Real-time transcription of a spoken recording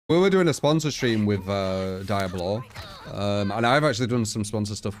We were doing a sponsor stream with Diablo, and I've actually done some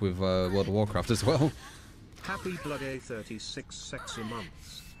sponsor stuff with World of Warcraft as well. Happy Blood A 36 sex a month.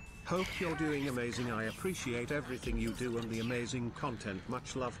 Hope you're doing amazing. I appreciate everything you do and the amazing content.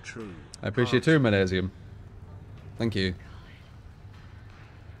 Much love, True. I appreciate too, Magnesium. Thank you.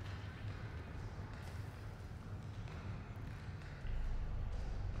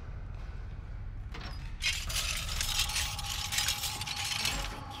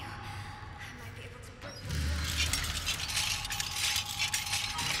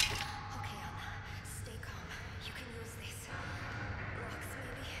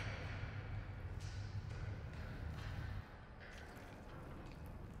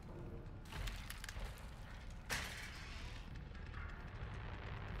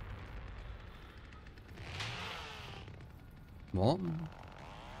 What?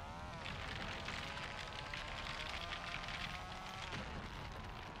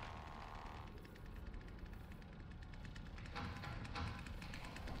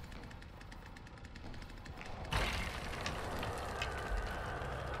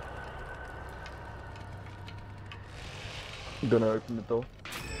 I'm gonna open the door.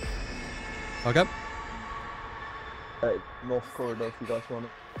 Okay. Hey, north corridor if you guys want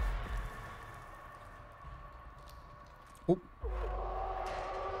it. Oh.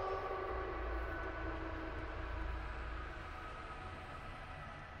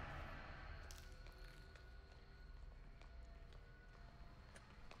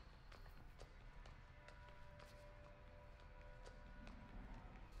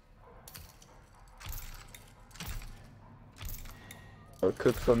 Oh,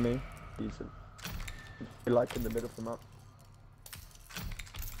 Cook's on me. He's like in the middle of the map.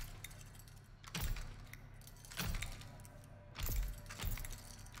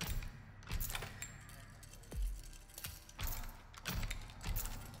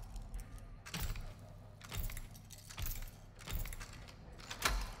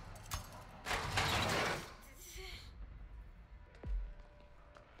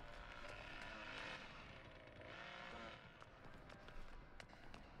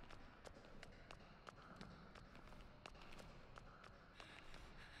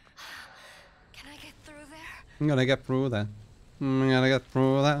 I'm gonna get through there. I'm gonna get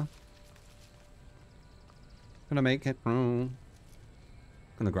through there. Gonna make it through.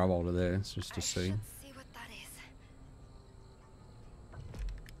 Gonna grab all of this just to see. What that is.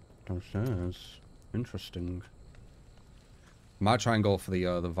 Downstairs. Interesting. Might try and go for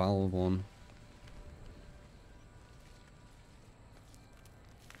the valve one.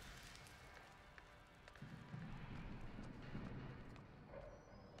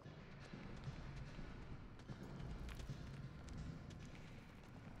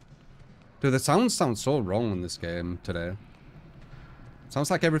 Dude, the sound sounds so wrong in this game today.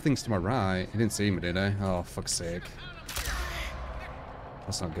 Sounds like everything's to my right. He didn't see me, did he? Oh, fuck's sake.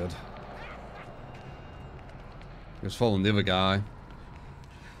 That's not good. He was following the other guy.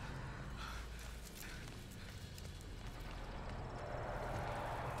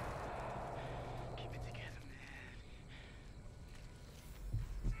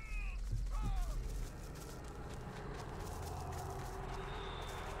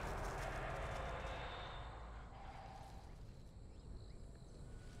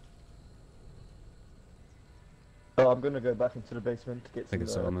 Oh, I'm gonna go back into the basement to get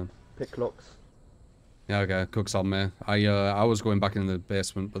some pick locks. Yeah, okay. Cook's on me. I was going back in the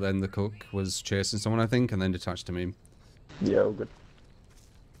basement, but then the cook was chasing someone, I think, and then detached to me. Yeah, all good.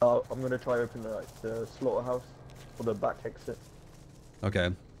 I'm gonna try open the slaughterhouse or the back exit. Okay.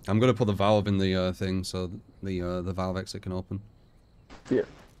 I'm gonna put the valve in the thing so the valve exit can open. Yeah.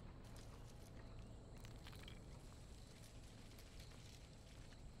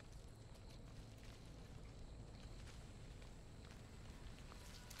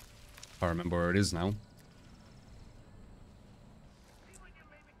 I remember where it is now. I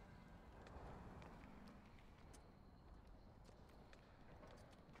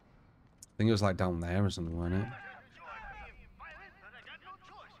think it was like down there or something, wasn't it?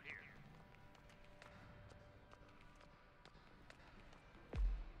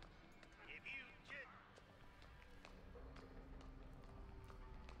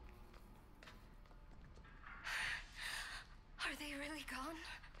 Are they really gone?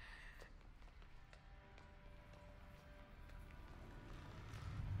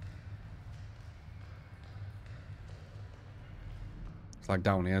 It's like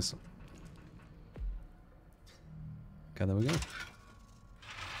down here. So. Okay, there we go.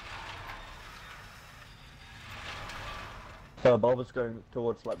 So Bulba's going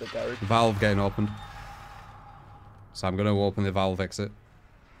towards like the garage. Valve getting opened. So I'm going to open the valve exit.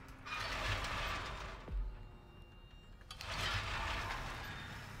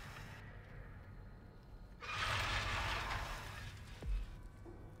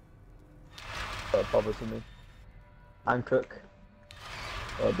 bothers me. And Cook.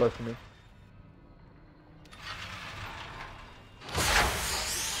 Both of me.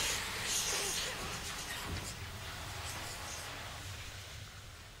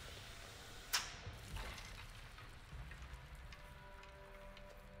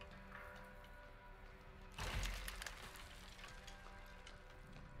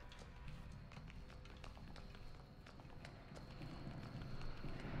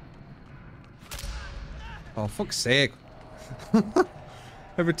 Oh, fuck's sake.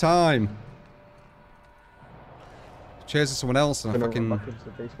 Every time. Chasing someone else and I fucking... Back into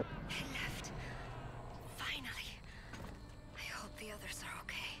the basement. They left. Finally. I hope the others are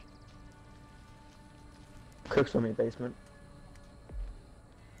okay. Cook's on me basement.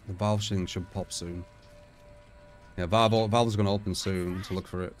 The valve thing should pop soon. Yeah, valve is going to open soon, so look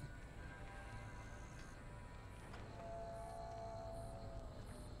for it.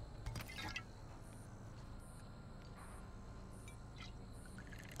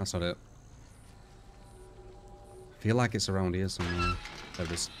 That's not it. I feel like it's around here somewhere. There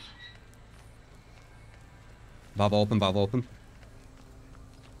it is. Valve open, valve open.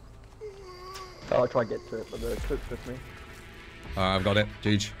 I'll try to get to it, but the Cook's with me. Alright, I've got it.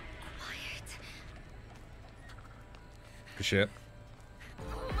 Jeej. Quiet. Good shit.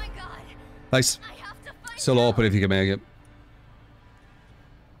 Oh my god. Nice. I have to find Still open if you can make it.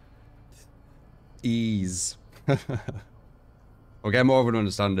 Ease. We'll get more of an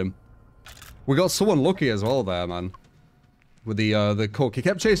understanding. We got someone lucky as well there, man. With the cook. He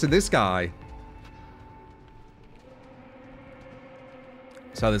kept chasing this guy.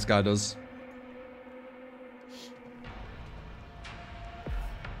 That's how this guy does.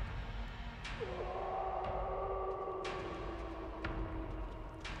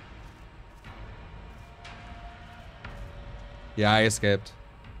 Yeah, I escaped.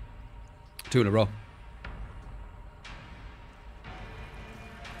 2 in a row.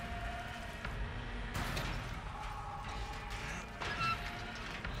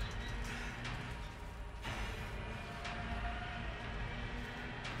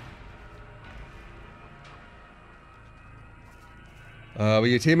 When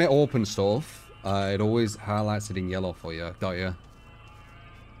your teammate opens stuff, it always highlights it in yellow for you, don't you?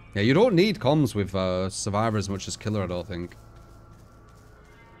 Yeah, you don't need comms with Survivor as much as Killer, I don't think.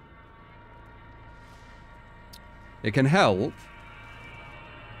 It can help.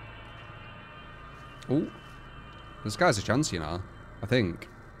 Oh, this guy's a chance, you know, I think.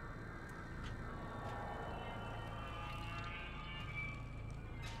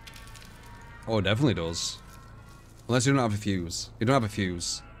 Oh, it definitely does. Unless you don't have a fuse. You don't have a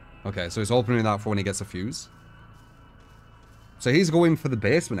fuse. Okay, so he's opening that for when he gets a fuse. So he's going for the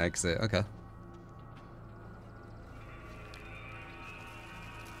basement exit. Okay.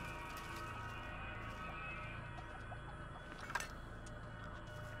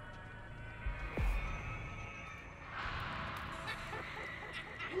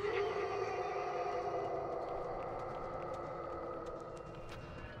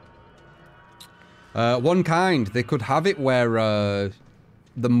 One kind, they could have it where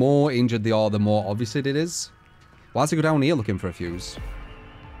the more injured they are, the more obvious it is. Why does he go down here looking for a fuse?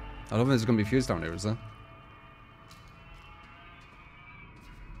 I don't think there's going to be a fuse down here, is there?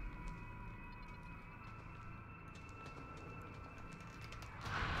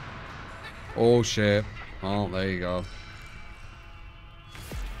 Oh shit. Oh, there you go.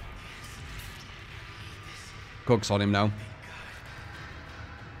 Cook's on him now.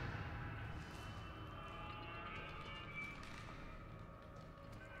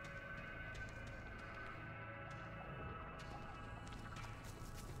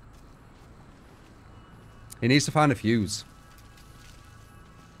 He needs to find a fuse.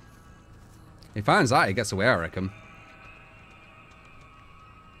 He finds that, he gets away, I reckon.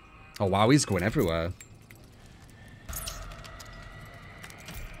 Oh wow, he's going everywhere.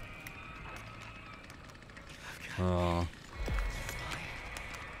 Oh.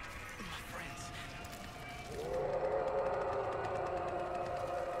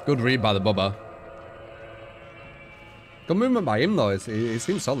 Good read by the Bubba. Good movement by him though, it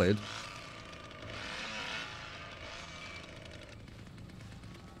seems solid.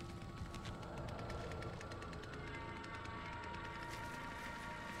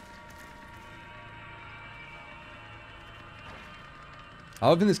 I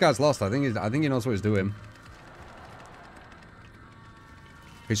don't think this guy's lost. I think he knows what he's doing.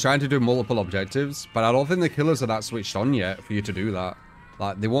 He's trying to do multiple objectives, but I don't think the killers are that switched on yet for you to do that.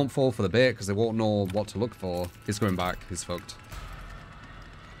 Like, they won't fall for the bait because they won't know what to look for. He's going back. He's fucked.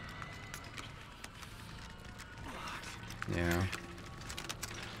 Yeah.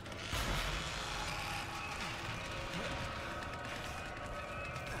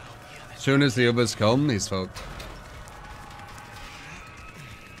 Soon as the others come, he's fucked.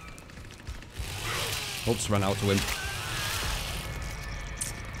 Oops, ran out to him.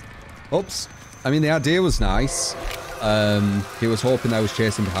 Oops. I mean, the idea was nice. He was hoping I was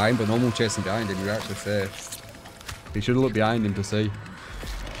chasing behind, but no one was chasing behind him. You're actually safe. He should have looked behind him to see.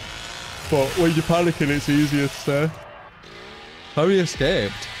 But when you're panicking, it's easier to say. How he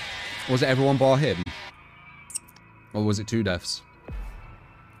escaped? Was it everyone bar him? Or was it 2 deaths?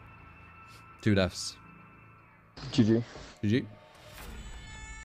 2 deaths. GG. GG.